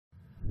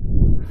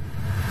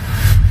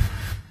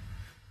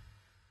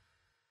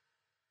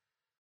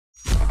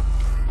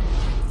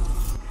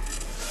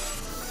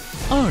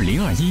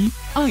2021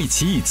爱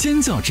奇艺尖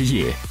叫之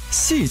夜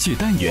戏剧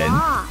单元。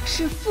我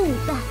是复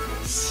旦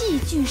戏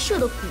剧社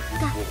的骨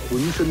干，我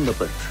浑身的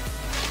本事，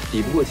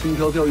抵不过轻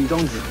飘飘一张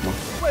纸吗？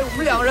为我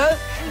们两人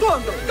断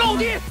个高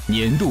低。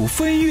年度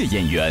飞跃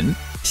演员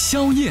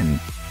萧燕、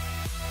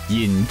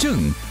尹正。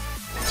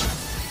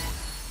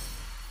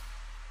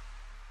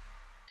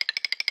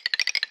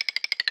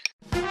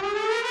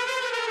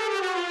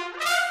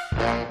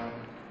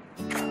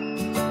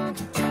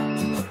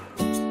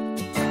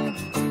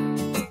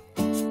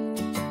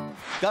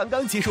刚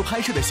刚结束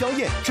拍摄的萧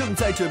燕正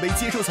在准备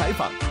接受采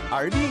访，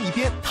而另一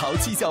边淘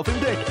气小分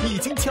队已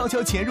经悄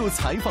悄潜入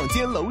采访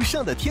间楼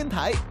上的天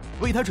台，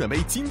为她准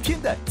备今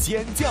天的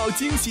尖叫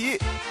惊喜。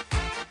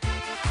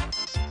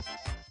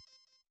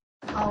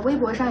微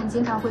博上你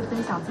经常会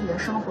分享自己的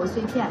生活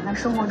碎片，那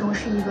生活中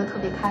是一个特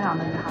别开朗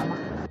的女孩吗？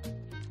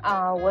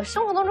我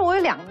生活当中我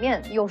有两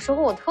面，有时候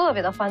我特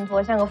别的欢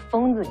脱，像个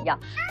疯子一样，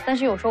但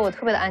是有时候我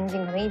特别的安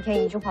静，可能一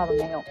天一句话都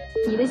没有。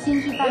你的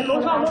新剧8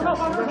小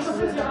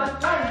时。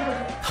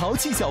淘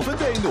气小分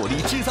队努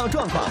力制造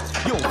状况，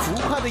用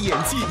浮夸的演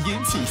技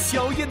引起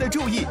萧燕的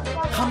注意，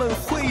他们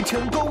会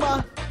成功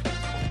吗？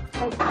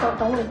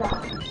等我一下，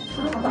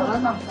咋了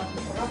呢？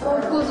裹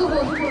住，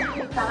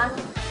咋了？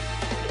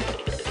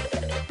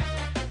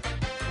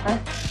哎，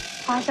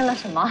发生了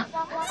什么？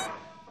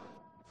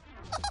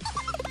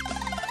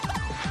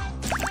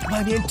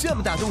外面这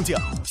么大动静，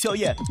萧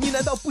燕，你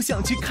难道不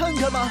想去看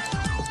看吗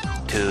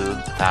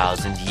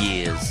？2000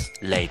 years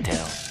later.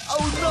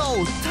 Oh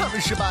no！ 他们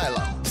失败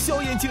了，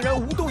萧燕竟然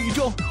无动于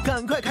衷，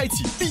赶快开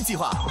启 B 计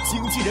划，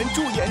经纪人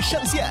助演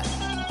上线。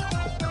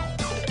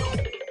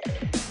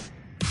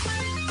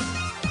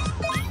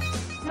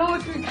让我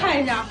去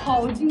看一下，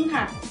好精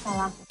彩！咋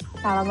了？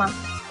咋了吗？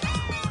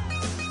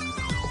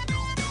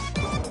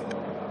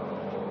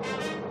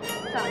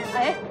咋了？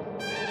哎，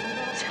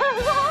什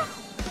么？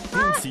恭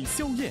喜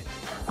萧燕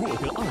获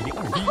得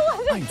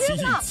2021爱奇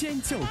艺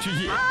尖叫之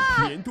夜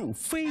年度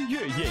飞跃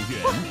演员。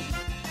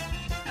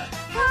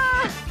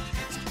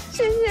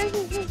谢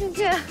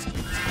谢！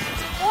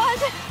哇，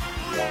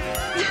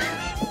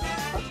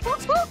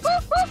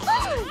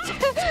这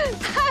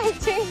太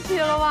惊喜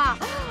了吧！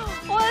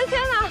我的天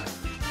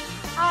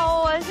哪！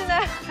我现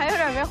在还有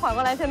点没缓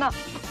过来，天哪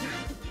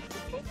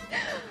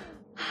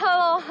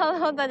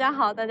 ！Hello， 大家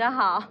好。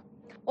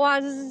哇，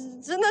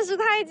真的是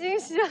太惊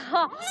喜了！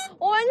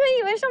我完全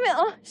以为上面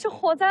是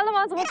火灾了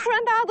吗？怎么突然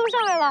大家都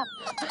上来了？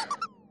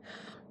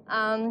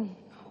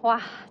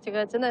哇，这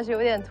个真的是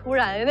有点突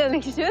然，有点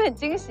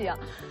惊喜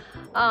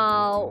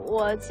啊！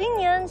我今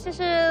年其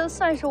实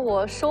算是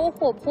我收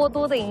获颇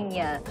多的一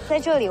年，在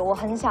这里我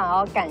很想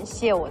要感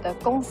谢我的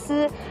公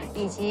司，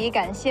以及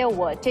感谢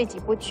我这几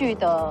部剧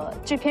的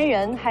制片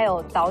人还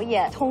有导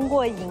演，通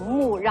过荧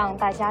幕让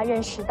大家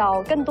认识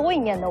到更多一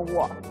面的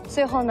我。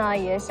最后呢，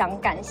也想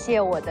感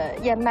谢我的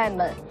燕麦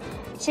们。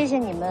谢谢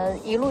你们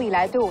一路以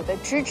来对我的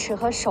支持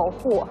和守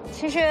护。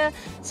其实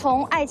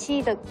从爱奇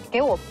艺的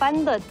给我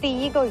颁的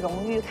第一个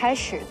荣誉开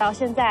始，到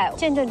现在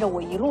见证着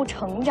我一路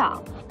成长。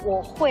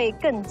我会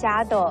更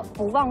加的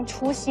不忘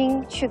初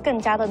心，去更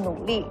加的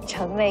努力，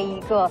成为一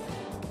个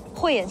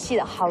会演戏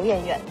的好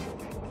演员。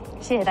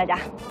谢谢大家。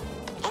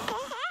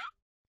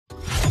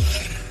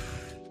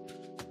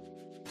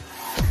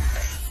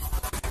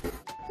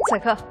此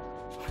刻。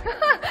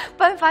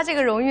颁发这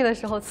个荣誉的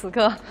时候，此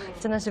刻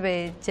真的是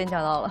被尖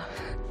叫到了。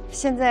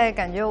现在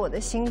感觉我的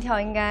心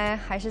跳应该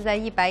还是在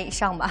100以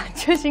上吧，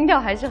这心跳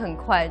还是很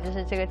快。就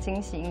是这个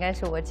惊喜，应该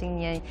是我今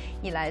年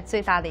以来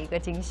最大的一个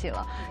惊喜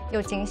了，又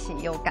惊喜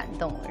又感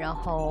动，然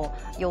后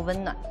又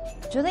温暖。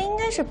觉得应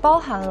该是包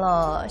含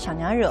了小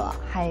娘惹，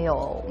还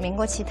有民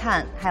国奇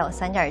探，还有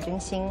三甲尔君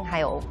心，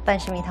还有半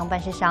世蜜糖半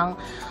世香。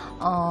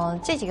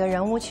这几个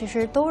人物其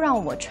实都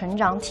让我成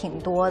长挺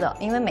多的，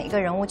因为每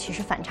个人物其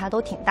实反差都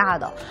挺大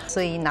的，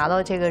所以拿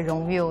到这个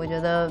荣誉，我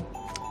觉得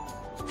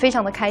非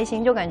常的开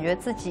心，就感觉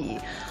自己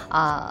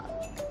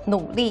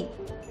努力，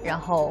然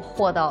后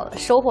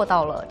收获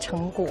到了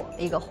成果，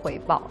一个回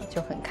报，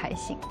就很开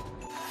心。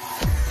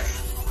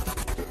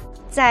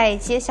在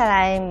接下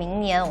来明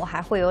年，我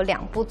还会有2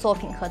部作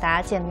品和大家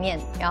见面，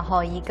然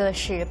后一个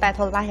是拜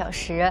托了8小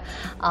时，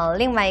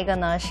另外一个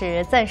呢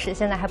是暂时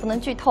现在还不能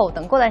剧透，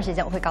等过段时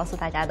间我会告诉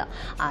大家的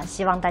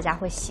希望大家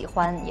会喜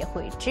欢，也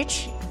会支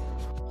持。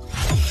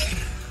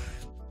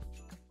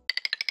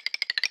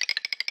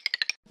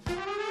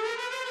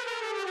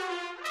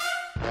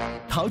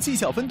淘气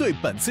小分队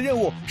本次任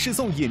务是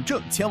送尹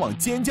正前往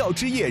尖叫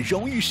之夜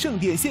荣誉盛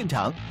典现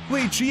场，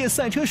为职业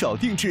赛车手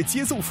定制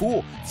接送服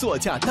务，座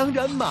驾当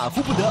然马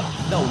虎不得。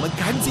那我们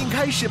赶紧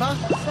开始吧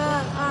！3、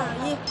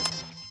2、1。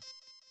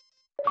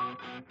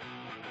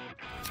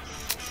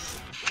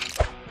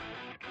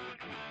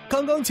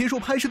刚刚结束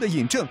拍摄的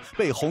尹正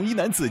被红衣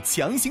男子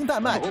强行带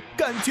麦，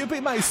感觉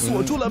被麦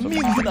锁住了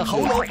命运的喉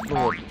咙。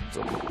我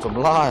怎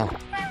么拉呀？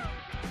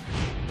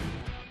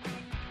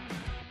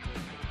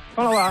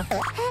张老板，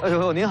哎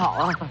呦，您好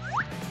啊！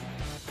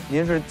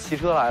您是骑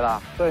车来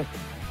的？对，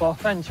我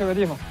带你去个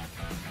地方。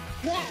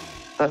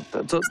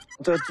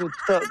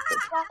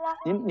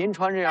您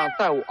穿这样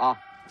带我啊？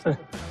对。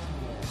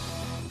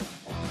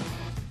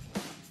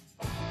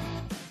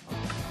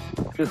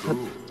这他，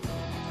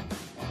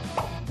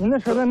您的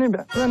车在那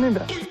边，在那边。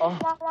啊，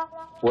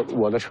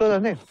我的车在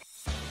那边。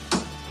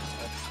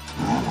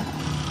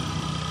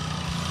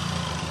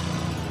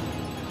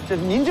这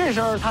您这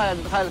声太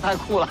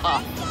酷了，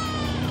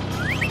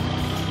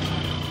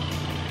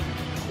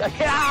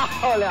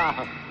漂亮。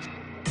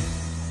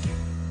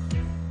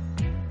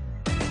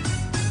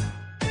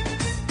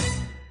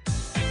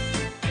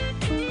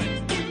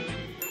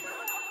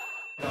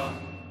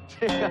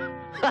这个，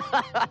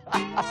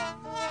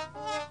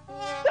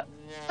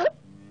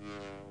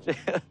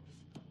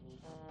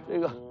这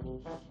个，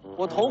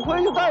我头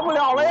盔就戴不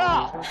了了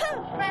呀！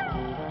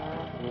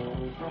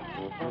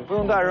不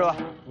用戴是吧？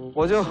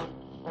我就。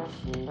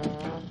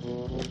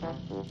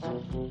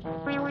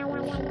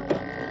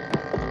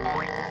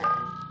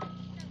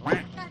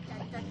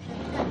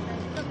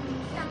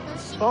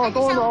走，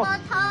跟我走。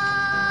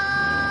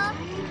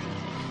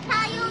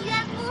它永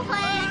远不会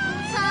不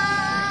错。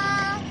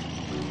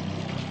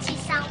骑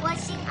上我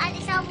心爱的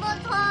小摩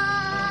托。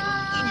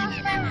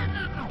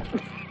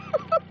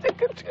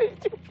这已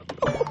经。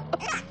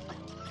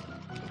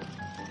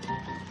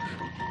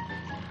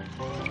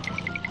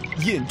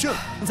尹正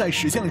在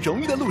驶向荣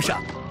誉的路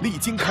上，历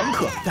经坎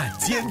坷但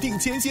坚定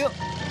前行。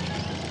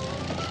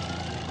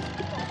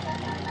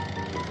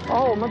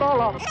好，我们到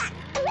了。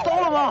到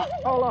了吗？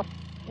到了。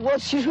我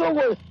骑车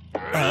过去。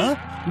啊？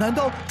难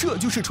道这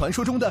就是传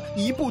说中的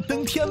一步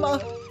登天吗？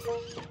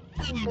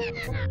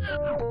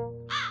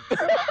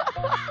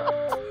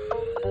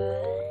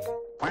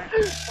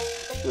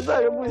实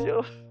在是不行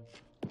了。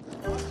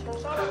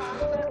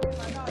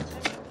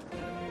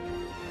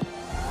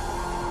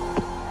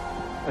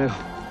哎呦，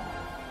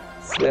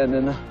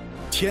天哪！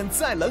天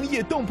再冷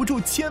也冻不住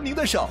签名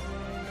的手。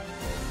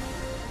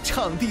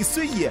场地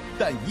虽野，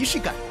但仪式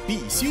感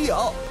必须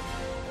有。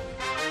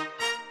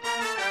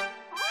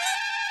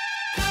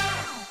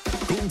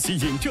恭喜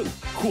尹正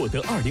获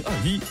得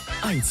2021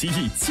爱奇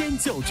艺尖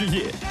叫之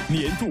夜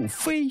年度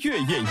飞跃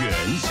演员。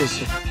谢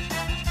谢。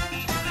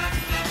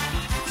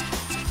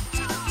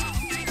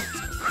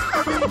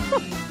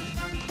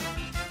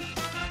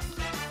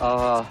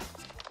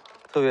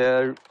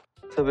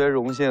特别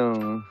荣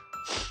幸。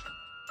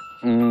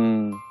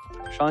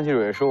商细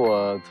蕊是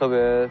我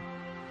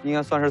应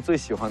该算是最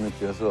喜欢的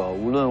角色，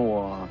无论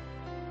我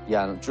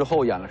之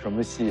后演了什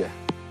么戏。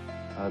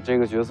这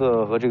个角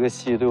色和这个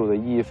戏对我的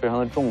意义非常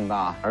的重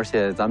大，而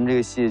且咱们这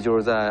个戏就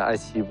是在爱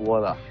奇艺播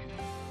的，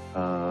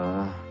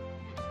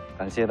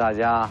感谢大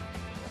家，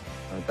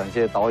感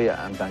谢导演，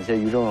感谢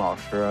于正老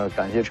师，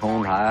感谢陈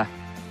红台，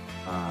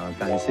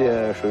感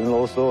谢水云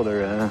楼所有的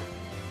人，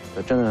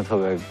真的特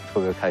别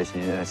开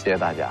心，谢谢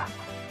大家。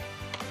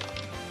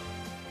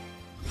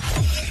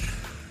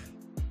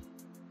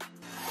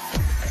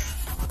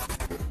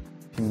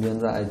应该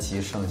在爱奇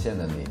艺上线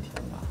的那一天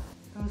吧。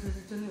当时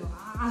是真的有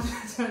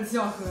这样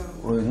叫出来了。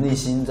我内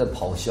心在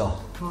咆哮。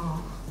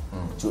啊。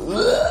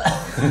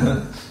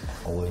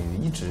我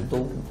一直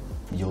都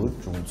有一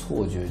种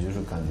错觉，就是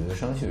感觉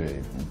商细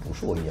蕊不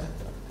是我演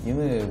的，因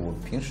为我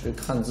平时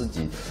看自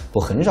己，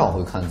我很少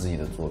会看自己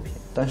的作品，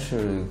但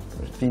是《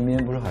鬓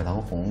边不是海棠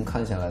红》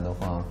看下来的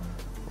话，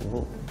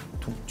我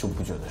就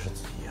不觉得是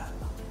自己演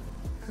的。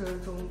是一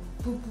种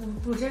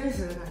不真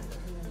实的感觉，是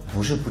那种。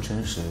不是不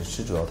真实，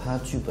是主要它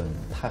剧本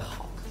太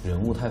好，人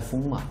物太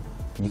丰满，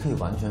你可以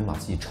完全把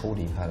自己抽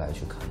离开来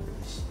去看这个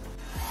戏。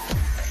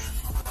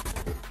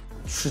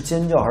是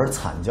尖叫还是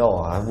惨叫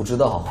啊？还不知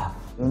道啊。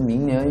因为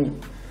明年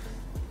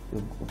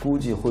估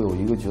计会有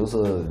一个角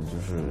色，就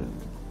是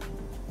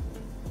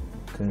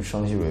跟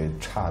商细蕊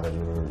差的，就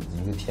是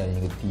一个天一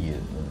个地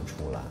能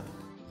出来。